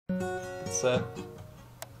set.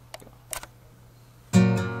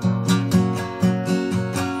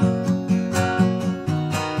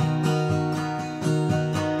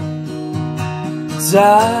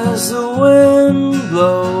 As the wind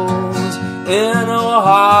blows in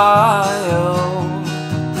Ohio,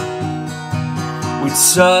 we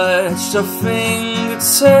touched our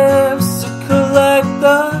fingertips to collect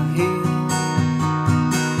the heat.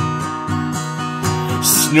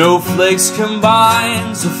 Snowflakes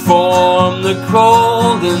combine to form the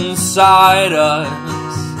cold inside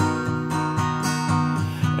us,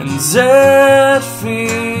 and it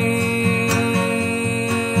feels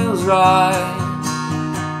right.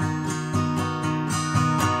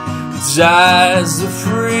 As the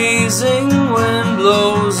freezing wind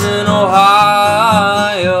blows in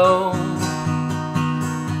Ohio,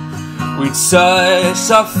 we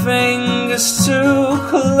touch our fingers to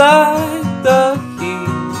collect the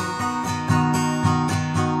heat.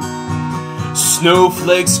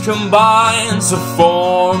 Snowflakes combine to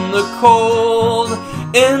form the cold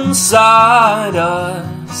inside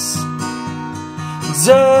us.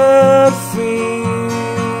 It feels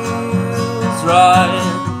right.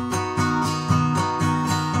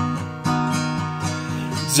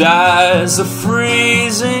 As the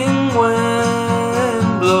freezing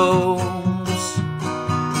wind blows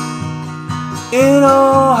in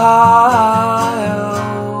Ohio,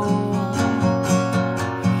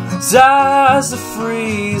 as the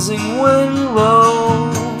freezing wind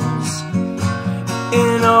blows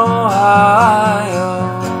in Ohio,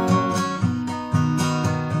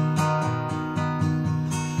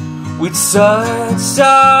 we touched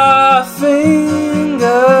our fingers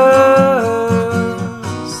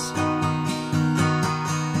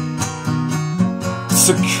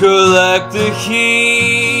to collect the heat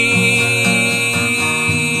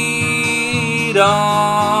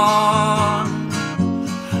on.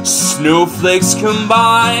 Snowflakes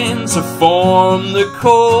combine to form the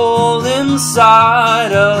cold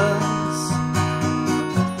inside us,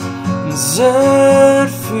 and it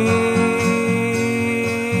feels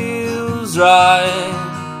right.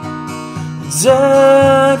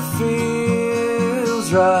 It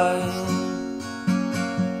feels right.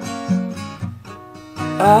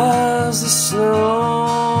 As the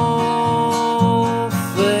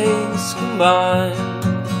snowflakes combine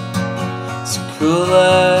to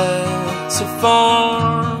collect, to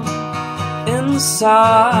form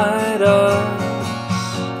inside us.